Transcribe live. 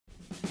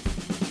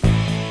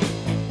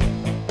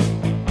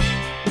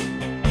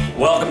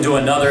Welcome to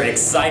another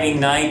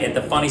exciting night at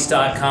the Funny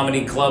Stock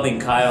Comedy Club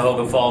in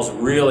Cuyahoga Falls.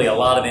 Really a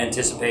lot of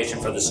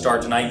anticipation for the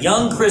start tonight.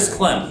 Young Chris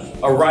Clem,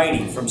 a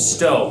righty from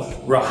Stowe,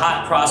 a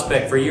hot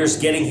prospect for years,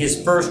 getting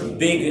his first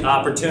big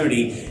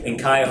opportunity in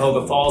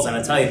Cuyahoga Falls. And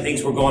I tell you,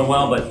 things were going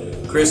well,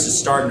 but Chris is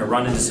starting to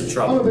run into some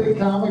trouble. I'm a big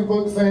comic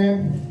book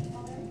fan.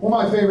 One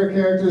of my favorite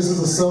characters is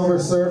the Silver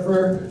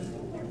Surfer.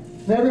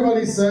 And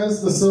everybody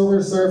says the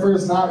Silver Surfer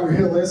is not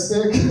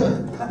realistic.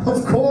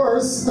 Of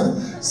course,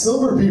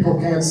 silver people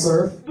can't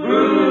surf.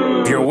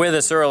 If you were with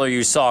us earlier,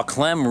 you saw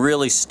Clem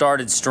really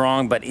started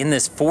strong, but in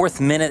this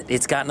fourth minute,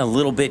 it's gotten a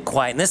little bit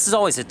quiet. And this is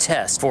always a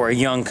test for a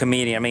young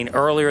comedian. I mean,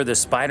 earlier the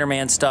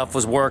Spider-Man stuff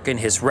was working,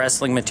 his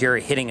wrestling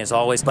material hitting as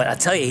always, but I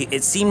tell you,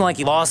 it seemed like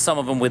he lost some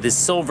of them with his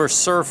Silver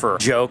Surfer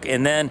joke,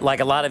 and then,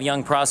 like a lot of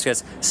young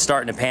prospects,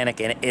 starting to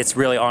panic, and it's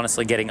really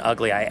honestly getting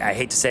ugly. I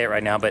hate to say it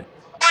right now, but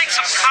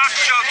some cock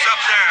jokes up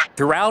there.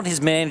 throughout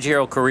his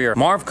managerial career,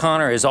 Marv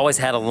Conner has always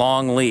had a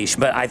long leash,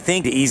 but I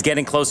think he's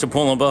getting close to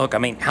pulling the hook. I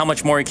mean, how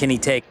much more can he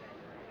take?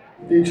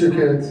 Beat your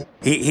kids.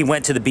 He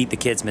went to the Beat the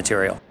Kids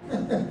material. Oh, God,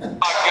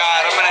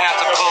 I'm going to have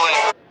to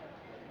pull it.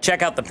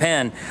 Check out the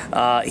pen.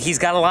 He's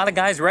got a lot of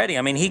guys ready.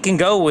 I mean, he can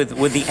go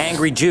with the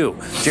Angry Jew,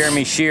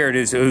 Jeremy Sheard,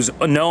 who's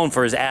known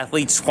for his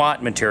athlete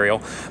squat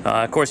material.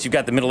 Of course, you've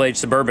got the middle-aged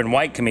suburban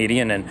white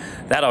comedian, and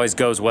that always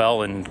goes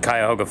well in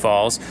Cuyahoga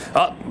Falls.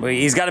 Oh,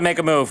 he's got to make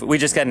a move. We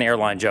just got an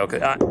airline joke.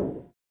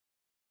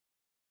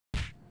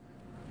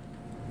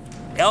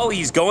 Oh,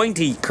 he's going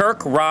to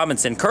Kirk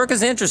Robinson. Kirk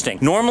is interesting.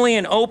 Normally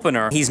an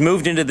opener, he's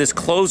moved into this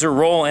closer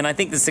role, and I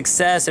think the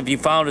success, if you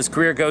followed his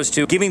career, goes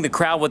to giving the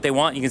crowd what they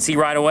want. You can see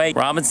right away,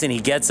 Robinson,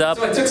 he gets up.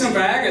 So I took some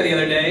Viagra the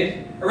other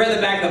day. I read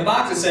the back of the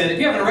box. It said, if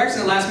you have an erection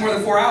that lasts more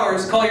than 4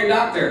 hours, call your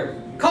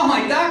doctor. Call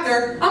my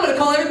doctor? I'm going to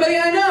call everybody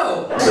I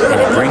know. And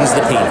he brings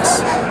the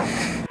penis.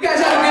 You guys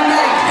have a good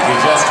night. You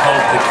just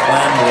hope that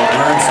Clem will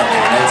learn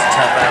something. I know it's a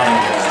tough outing,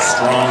 but he's a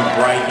strong,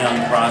 bright,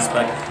 young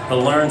prospect.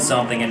 He'll learn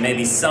something, and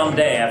maybe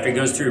someday, after he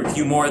goes through a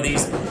few more of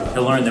these,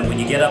 he'll learn that when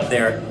you get up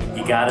there,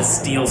 you gotta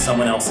steal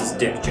someone else's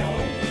dick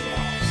joke.